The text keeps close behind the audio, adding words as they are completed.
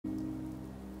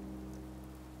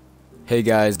Hey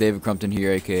guys, David Crumpton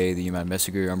here, aka the UMAD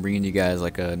Messenger. I'm bringing you guys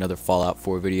like another Fallout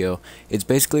 4 video. It's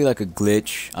basically like a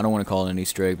glitch. I don't want to call it an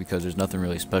Easter egg because there's nothing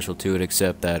really special to it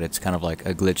except that it's kind of like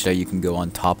a glitch that you can go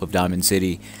on top of Diamond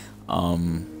City,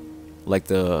 like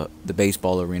the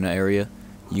baseball arena area.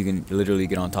 You can literally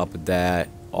get on top of that,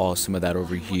 some of that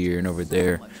over here and over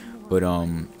there. But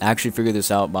I actually figured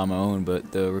this out by my own.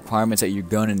 But the requirements that you're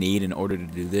gonna need in order to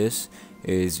do this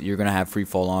is you're gonna have free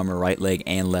fall armor, right leg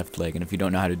and left leg. And if you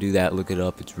don't know how to do that, look it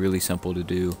up. It's really simple to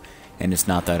do, and it's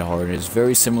not that hard. It's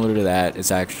very similar to that. It's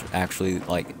actually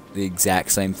like the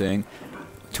exact same thing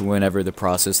to whenever the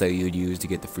process that you would use to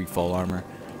get the free fall armor.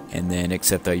 And then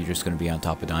except that you're just gonna be on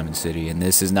top of Diamond City, and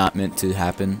this is not meant to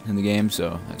happen in the game,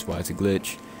 so that's why it's a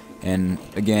glitch. And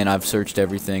again, I've searched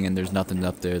everything and there's nothing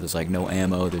up there. There's like no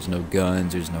ammo, there's no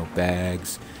guns, there's no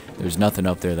bags. There's nothing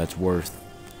up there that's worth,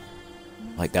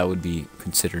 like, that would be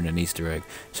considered an Easter egg.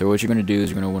 So what you're going to do is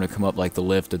you're going to want to come up like the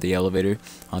lift or the elevator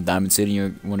on Diamond City.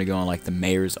 You want to go on like the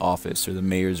mayor's office or the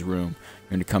mayor's room.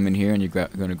 You're going to come in here and you're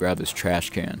going to grab this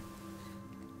trash can.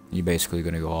 You're basically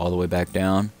going to go all the way back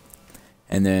down.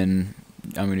 And then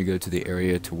I'm going to go to the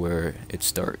area to where it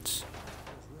starts.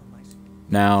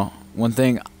 Now, one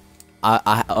thing,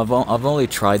 I've only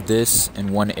tried this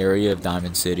in one area of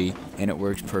Diamond City, and it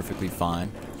works perfectly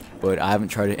fine. But I haven't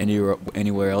tried it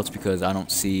anywhere else because I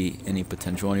don't see any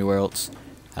potential anywhere else.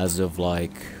 As of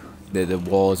like, the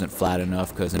wall isn't flat enough,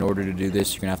 because in order to do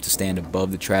this, you're going to have to stand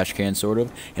above the trash can, sort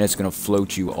of, and it's going to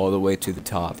float you all the way to the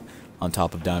top, on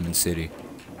top of Diamond City.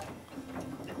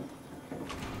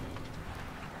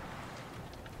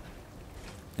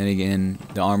 And again,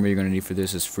 the armor you're going to need for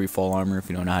this is free fall armor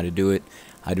if you don't know how to do it.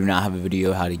 I do not have a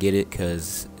video how to get it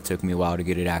because it took me a while to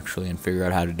get it actually and figure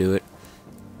out how to do it.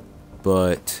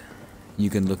 But you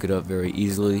can look it up very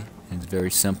easily, and it's very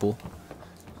simple.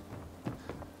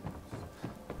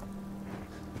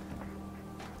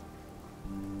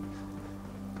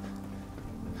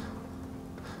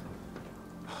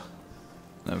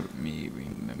 Let me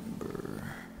remember.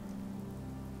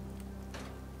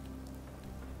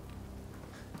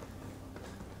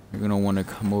 You're going to want to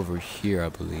come over here, I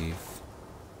believe.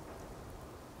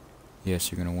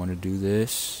 Yes, you're going to want to do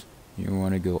this. You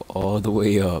want to go all the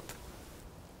way up.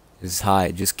 It's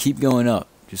high. Just keep going up.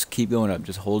 Just keep going up.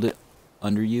 Just hold it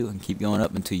under you and keep going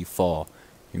up until you fall.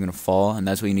 You're going to fall, and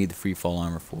that's what you need the free fall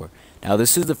armor for. Now,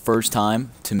 this is the first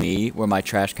time, to me, where my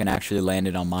trash can actually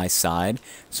landed on my side.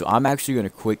 So I'm actually going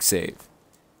to quick save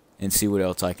and see what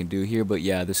else I can do here. But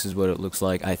yeah, this is what it looks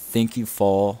like. I think you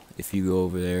fall if you go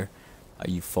over there.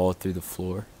 You fall through the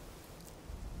floor.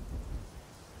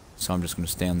 So I'm just going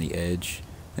to stay on the edge.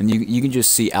 And you can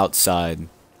just see outside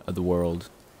of the world,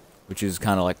 which is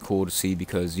kind of like cool to see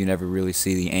because you never really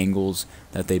see the angles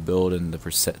that they build and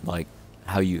the like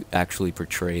how you actually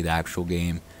portray the actual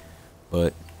game.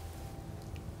 But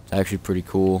it's actually pretty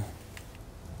cool.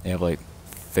 They have like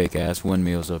fake ass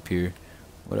windmills up here.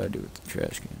 What do I do with the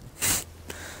trash can?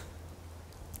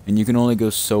 And you can only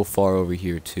go so far over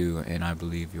here too, and I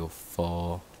believe you'll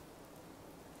fall.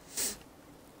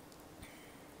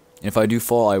 If I do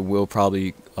fall, I will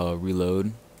probably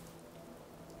reload.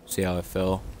 See how I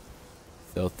fell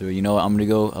through. You know what? I'm gonna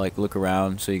go like look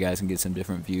around so you guys can get some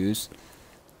different views,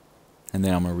 and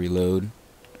then I'm gonna reload.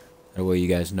 That way you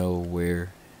guys know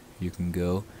where you can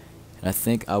go. And I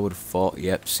think I would fall.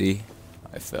 Yep. See,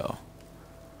 I fell.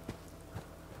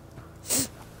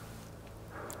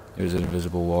 There's an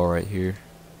invisible wall right here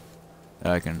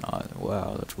that I can.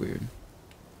 Wow, that's weird.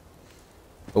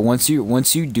 But once you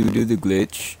do the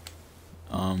glitch,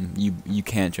 you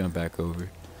can't jump back over.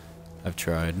 I've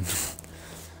tried.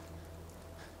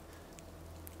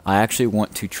 I actually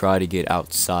want to try to get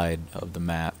outside of the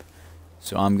map,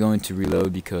 so I'm going to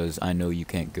reload because I know you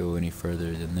can't go any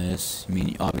further than this. I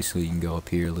mean, obviously you can go up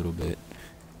here a little bit.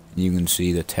 You can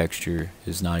see the texture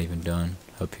is not even done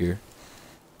up here.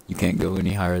 You can't go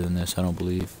any higher than this, I don't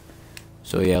believe.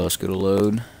 So yeah, let's go to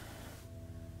load.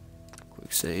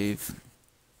 Quick save.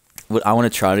 What I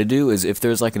want to try to do is, if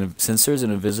there's like since there's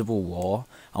an invisible wall,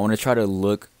 I want to try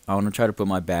to put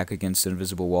my back against the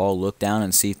invisible wall, look down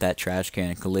and see if that trash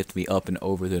can can lift me up and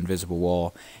over the invisible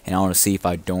wall, and I want to see if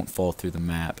I don't fall through the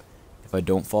map. If I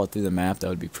don't fall through the map, that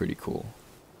would be pretty cool.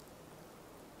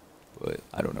 But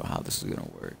I don't know how this is gonna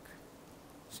work.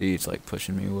 See, it's like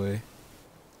pushing me away.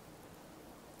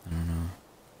 I don't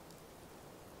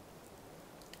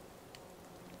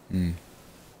know.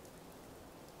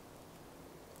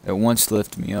 It once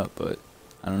lifted me up, but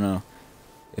I don't know.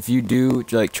 If you do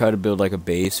like try to build like a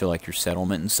base or like your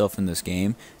settlement and stuff in this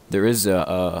game, there is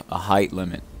a height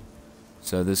limit.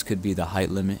 So this could be the height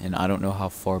limit, and I don't know how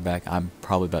far back. I'm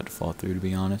probably about to fall through, to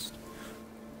be honest.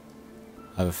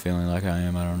 have a feeling like I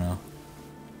am, I don't know.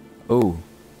 Oh.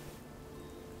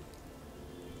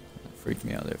 That freaked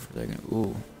me out there for a second.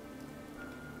 Ooh.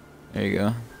 There you go.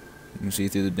 You can see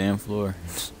through the damn floor.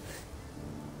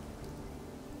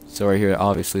 So right here,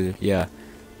 obviously, yeah.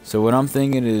 So what I'm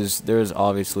thinking is there's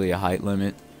obviously a height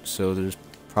limit, so there's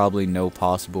probably no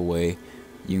possible way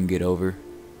you can get over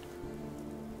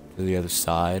to the other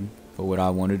side. But what I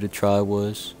wanted to try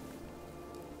was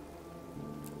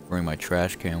bring my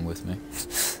trash can with me.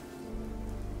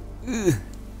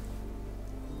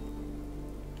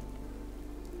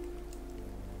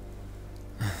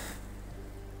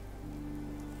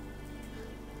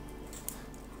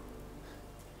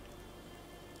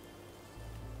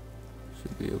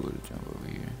 Should be able to jump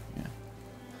over here. Yeah.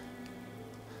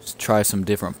 Just try some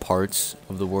different parts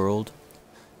of the world,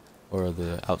 or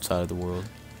the outside of the world.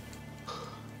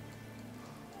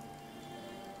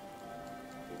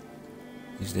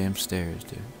 These damn stairs,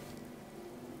 dude.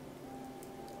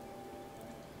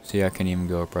 See, I can't even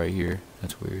go up right here.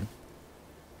 That's weird.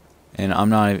 And I'm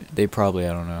not, they probably,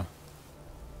 I don't know.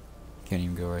 Can't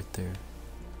even go right there.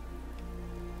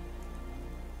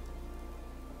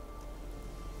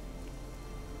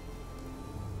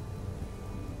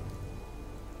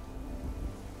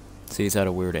 See, it's at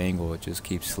a weird angle. It just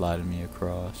keeps sliding me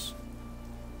across.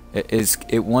 It's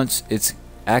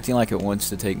acting like it wants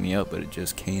to take me up, but it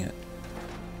just can't.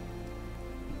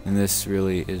 And this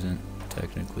really isn't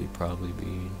technically probably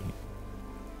being.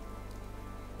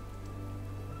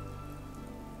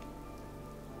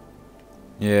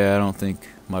 Yeah, I don't think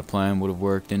my plan would have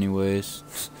worked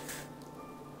anyways.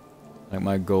 Like,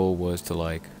 my goal was to,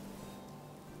 like,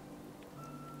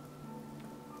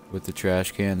 with the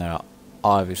trash can that I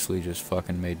obviously just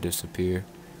fucking made disappear,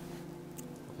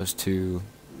 was to,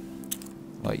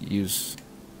 like, use,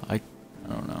 I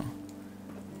don't know.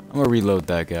 I'm gonna reload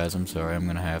that, guys. I'm sorry. I'm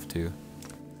gonna have to.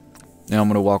 Now I'm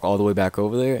gonna walk all the way back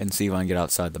over there and see if I can get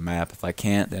outside the map. If I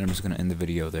can't, then I'm just gonna end the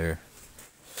video there.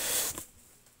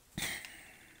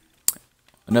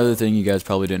 Another thing you guys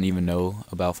probably didn't even know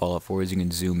about Fallout 4 is you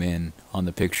can zoom in on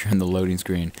the picture in the loading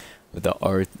screen with the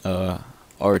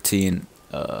RT and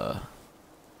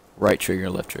right trigger,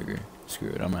 left trigger.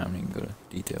 Screw it. I'm not even gonna go to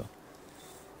detail.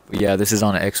 But yeah, this is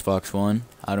on an Xbox One.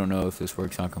 I don't know if this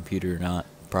works on computer or not.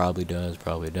 Probably does,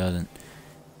 probably doesn't.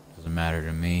 Doesn't matter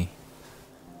to me.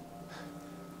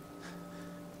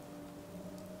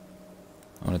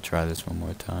 I'm gonna try this one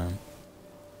more time.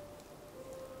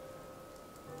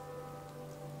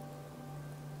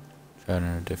 Try it in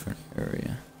a different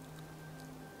area.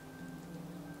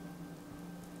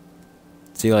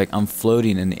 See, like, I'm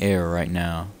floating in the air right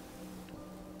now.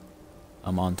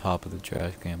 I'm on top of the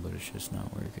trash can, but it's just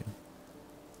not working.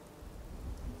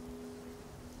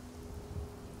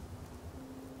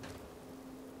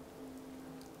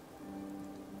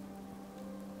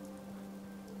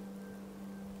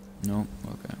 Nope.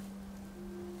 Okay.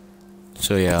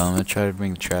 So yeah, I'm gonna try to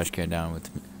bring the trash can down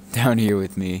here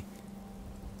with me,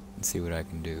 and see what I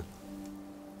can do.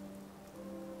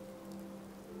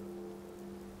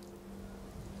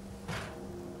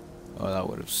 Oh, that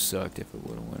would have sucked if it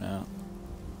would have went out.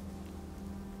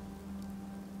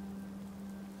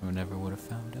 I never would have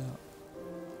found out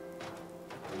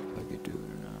if I could do it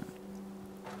or not.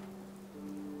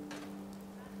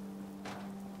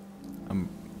 I'm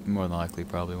more than likely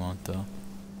probably won't though.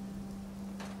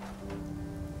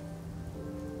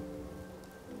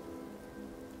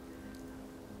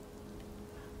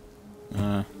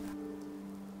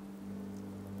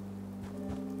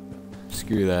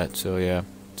 Screw that. So yeah,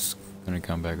 just gonna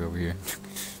come back over here.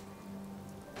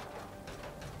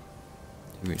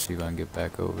 See if I can get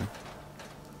back over.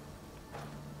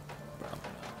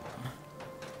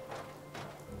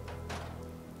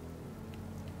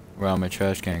 Wow, my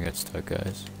trash can got stuck,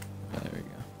 guys. Oh, there we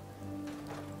go.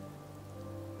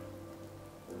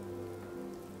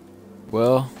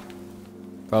 Well,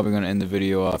 probably gonna end the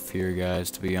video off here,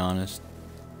 guys, to be honest.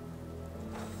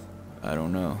 I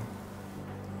don't know.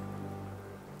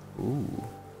 Ooh.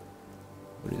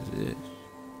 What is this?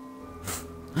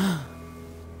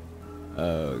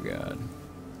 Oh god.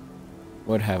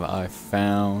 What have I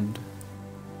found?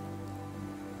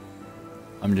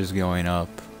 I'm just going up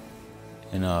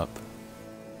and up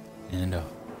and up.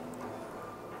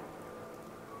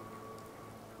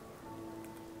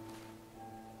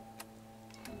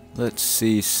 Let's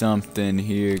see something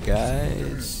here,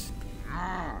 guys.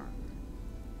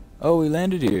 Oh, we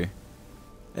landed here.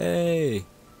 Hey.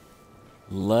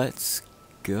 Let's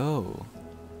go.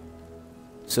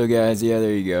 So guys, yeah,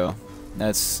 there you go.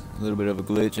 That's a little bit of a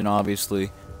glitch, and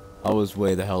obviously I was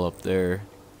way the hell up there.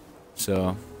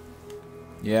 So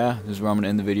yeah, this is where I'm gonna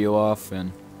end the video off,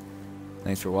 and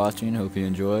Thanks for watching. Hope you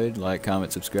enjoyed. Like,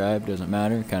 comment, subscribe. Doesn't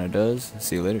matter. Kinda does.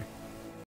 See you later.